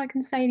really think I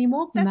can say any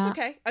more than that. That's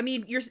okay. I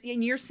mean,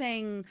 you're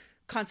saying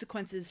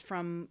consequences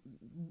from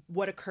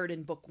what occurred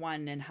in book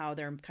 1 and how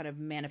they're kind of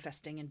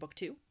manifesting in book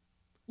 2?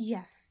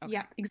 Yes. Okay.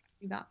 Yeah,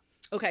 exactly that.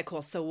 Okay,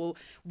 cool. So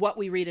what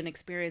we read and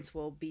experience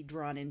will be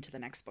drawn into the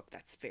next book.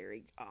 That's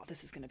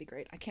this is going to be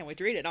great. I can't wait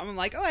to read it. I'm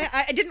like,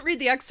 I didn't read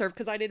the excerpt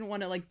because I didn't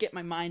want to like get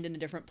my mind in a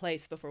different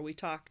place before we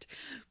talked,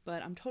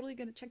 but I'm totally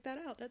going to check that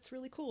out. That's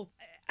really cool.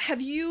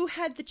 Have you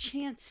had the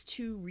chance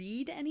to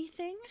read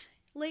anything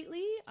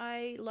lately.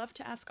 I love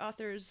to ask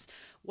authors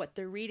what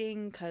they're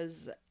reading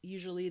because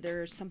usually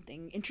there's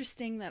something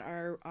interesting that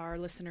our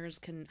listeners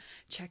can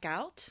check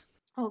out.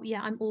 Oh,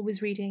 yeah, I'm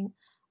always reading.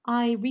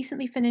 I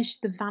recently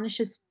finished The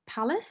Vanisher's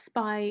Palace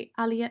by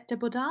Aliette de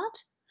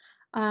Bodard.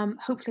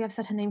 Hopefully, I've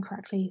said her name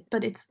correctly,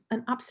 but it's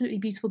an absolutely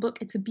beautiful book.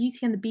 It's a Beauty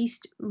and the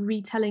Beast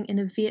retelling in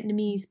a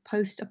Vietnamese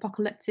post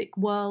apocalyptic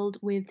world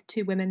with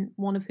two women,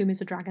 one of whom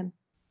is a dragon.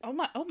 Oh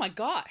my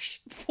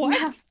gosh. What?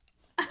 Yes.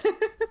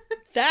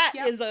 That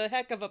Yep. is a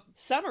heck of a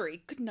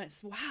summary.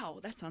 Goodness. Wow.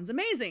 That sounds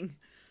amazing.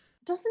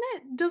 Doesn't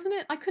it? Doesn't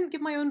it? I couldn't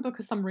give my own book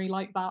a summary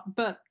like that,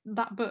 but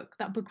that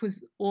book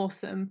was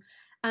awesome.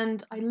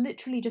 And I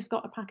literally just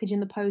got a package in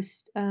the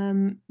post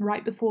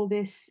right before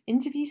this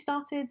interview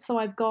started. So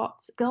I've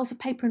got Girls of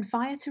Paper and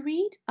Fire to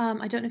read.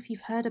 I don't know if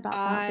you've heard about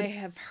that. I But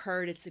have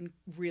heard it's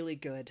really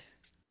good.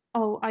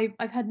 oh,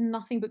 I've heard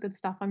nothing but good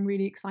stuff. I'm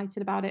really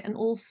excited about it. And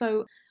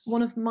also,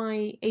 one of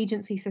my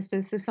agency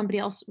sisters, so somebody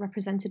else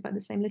represented by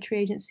the same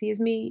literary agency as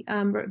me,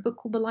 wrote a book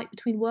called The Light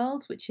Between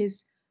Worlds, which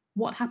is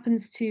what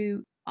happens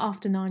to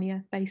after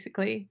Narnia,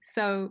 basically.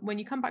 So when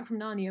you come back from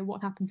Narnia,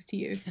 what happens to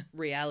you?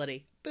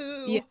 Reality.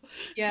 Boo. Yeah,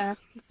 yeah.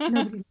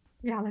 Nobody likes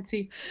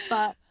reality,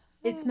 but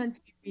it's meant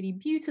to be really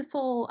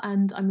beautiful,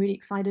 and I'm really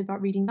excited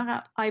about reading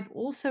that. I've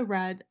also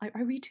read,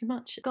 I read too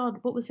much. God,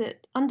 what was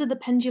it? Under the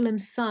Pendulum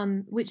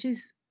Sun, which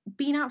is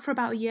been out for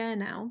about a year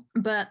now,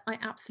 but I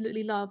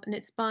absolutely love, and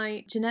it's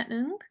by Jeanette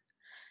Ng,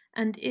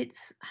 and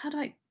it's, how do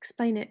I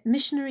explain it?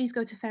 Missionaries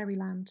go to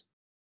fairyland.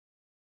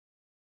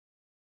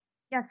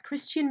 Yes,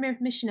 Christian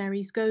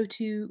missionaries go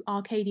to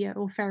Arcadia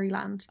or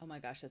fairyland. Oh my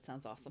gosh, that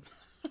sounds awesome.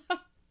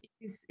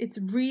 It's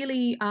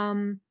really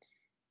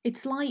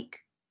it's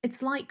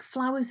like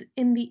Flowers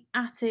in the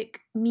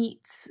Attic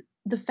meets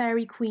the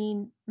Fairy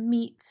Queen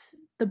meets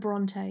the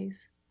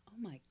Brontes. Oh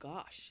my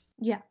gosh.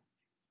 Yeah,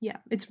 yeah,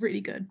 it's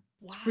really good.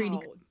 Wow. It's really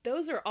good.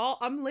 Those are all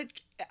I'm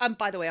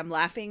by the way, I'm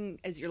laughing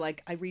as you're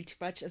like, I read too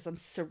much as I'm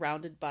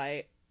surrounded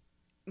by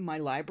my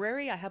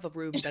library. I have a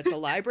room that's a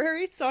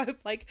library, so I'm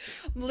like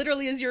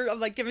literally I'm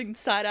like giving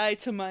side eye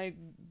to my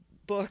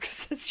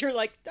books as you're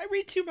like, I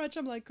read too much.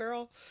 I'm like,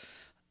 girl,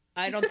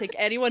 I don't think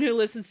anyone who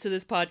listens to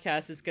this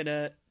podcast is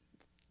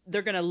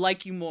they're gonna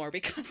like you more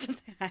because of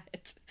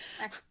that.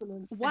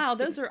 Excellent. Wow, Excellent.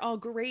 those are all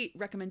great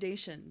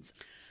recommendations.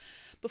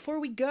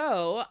 Before we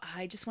go,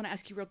 I just want to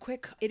ask you real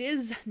quick. It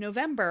is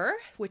November,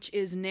 which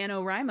is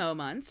NaNoWriMo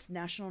month,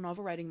 National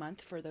Novel Writing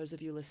Month, for those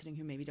of you listening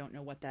who maybe don't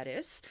know what that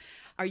is.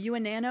 Are you a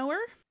nanoer?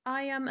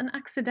 I am an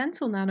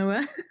accidental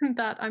nanoer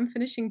that I'm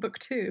finishing book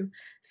 2.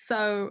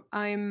 So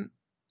I'm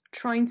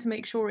trying to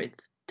make sure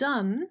it's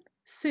done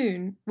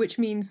soon, which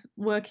means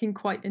working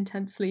quite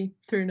intensely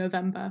through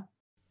November.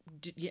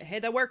 Hey,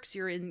 that works.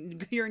 You're in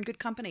good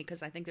company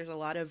because I think there's a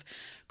lot of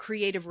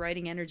creative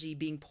writing energy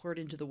being poured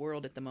into the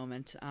world at the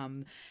moment.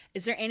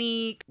 Is there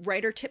any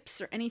writer tips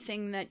or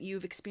anything that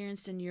you've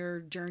experienced in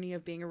your journey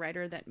of being a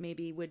writer that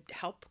maybe would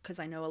help? Because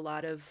I know a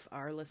lot of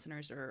our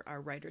listeners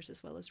are writers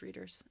as well as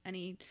readers.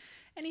 Any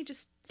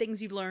just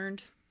things you've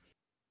learned?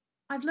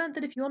 I've learned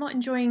that if you're not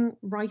enjoying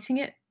writing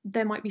it,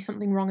 there might be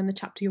something wrong in the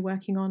chapter you're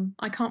working on.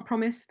 I can't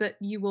promise that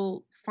you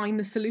will find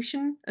the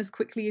solution as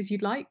quickly as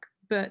you'd like,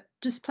 but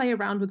just play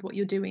around with what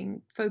you're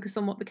doing. Focus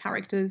on what the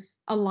characters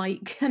are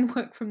like and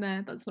work from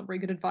there. That's not very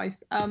good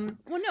advice. Well,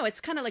 no, it's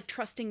kind of like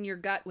trusting your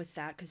gut with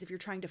that, because if you're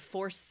trying to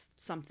force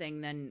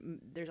something, then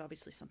there's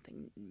obviously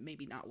something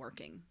maybe not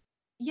working.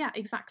 Yeah,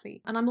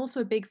 exactly. And I'm also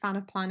a big fan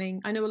of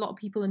planning. I know a lot of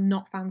people are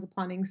not fans of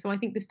planning, so I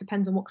think this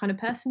depends on what kind of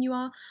person you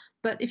are.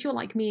 But if you're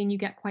like me and you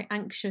get quite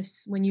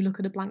anxious when you look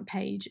at a blank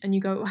page and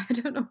you go, I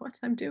don't know what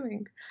I'm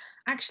doing,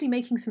 actually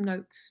making some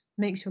notes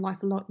makes your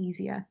life a lot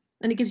easier.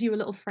 And it gives you a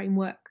little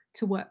framework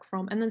to work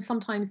from. And then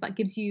sometimes that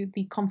gives you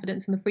the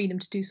confidence and the freedom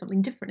to do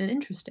something different and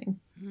interesting.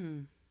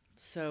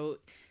 So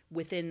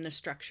within the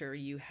structure,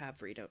 you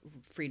have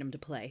freedom to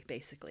play,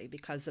 basically,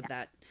 because of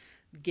that,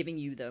 giving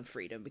you the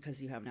freedom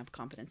because you have enough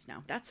confidence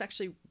now. That's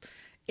actually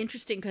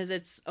interesting because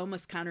it's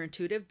almost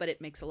counterintuitive, but it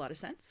makes a lot of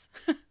sense.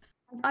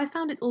 I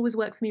found it's always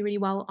worked for me really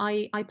well.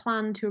 I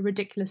plan to a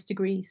ridiculous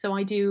degree. So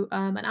I do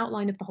an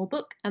outline of the whole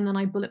book and then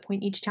I bullet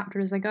point each chapter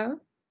as I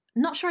go.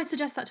 Not sure I'd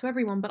suggest that to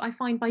everyone, but I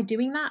find by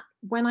doing that,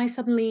 when I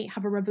suddenly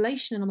have a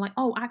revelation and I'm like,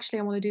 oh, actually,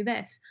 I want to do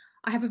this,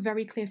 I have a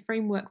very clear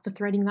framework for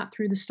threading that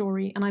through the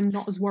story, and I'm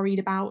not as worried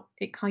about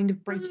it kind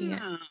of breaking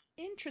it.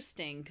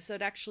 Interesting. So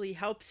it actually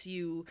helps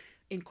you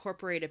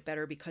incorporate it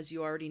better because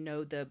you already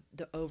know the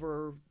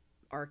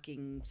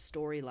overarching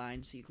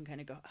storyline, so you can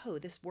kind of go, oh,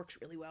 this works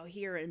really well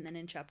here, and then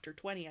in chapter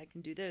 20 I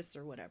can do this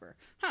or whatever.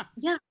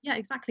 Yeah,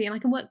 exactly. And I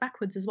can work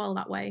backwards as well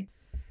that way.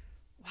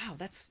 Wow,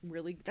 that's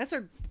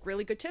are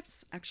really good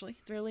tips, actually.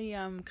 Really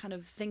kind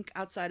of think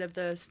outside of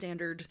the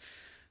standard,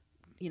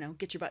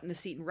 get your butt in the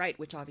seat and write,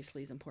 which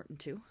obviously is important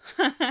too.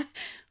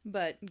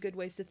 But good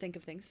ways to think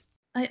of things.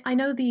 I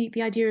know the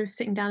idea of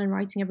sitting down and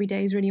writing every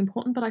day is really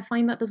important, but I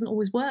find that doesn't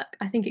always work.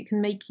 I think it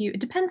can make you, it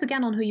depends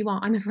again on who you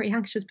are. I'm a very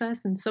anxious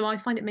person, so I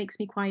find it makes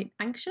me quite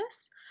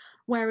anxious.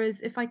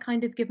 Whereas if I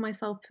kind of give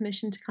myself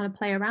permission to kind of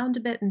play around a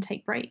bit and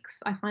take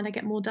breaks, I find I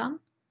get more done.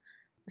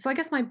 So I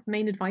guess my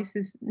main advice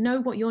is know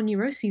what your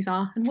neuroses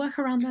are and work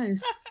around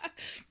those.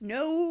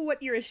 Know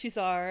what your issues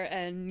are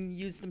and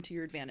use them to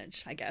your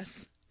advantage, I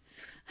guess.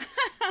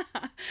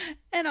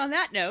 And on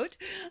that note,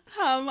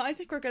 I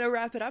think we're going to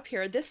wrap it up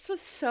here. This was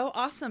so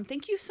awesome.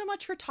 Thank you so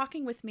much for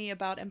talking with me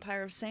about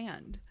Empire of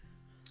Sand.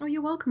 Oh,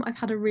 you're welcome. I've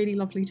had a really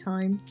lovely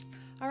time.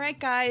 All right,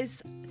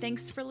 guys.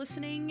 Thanks for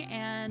listening.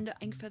 And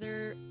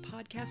Inkfeather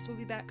Podcast will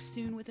be back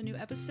soon with a new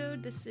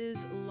episode. This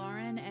is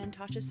Lauren and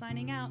Tasha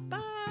signing out.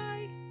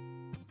 Bye.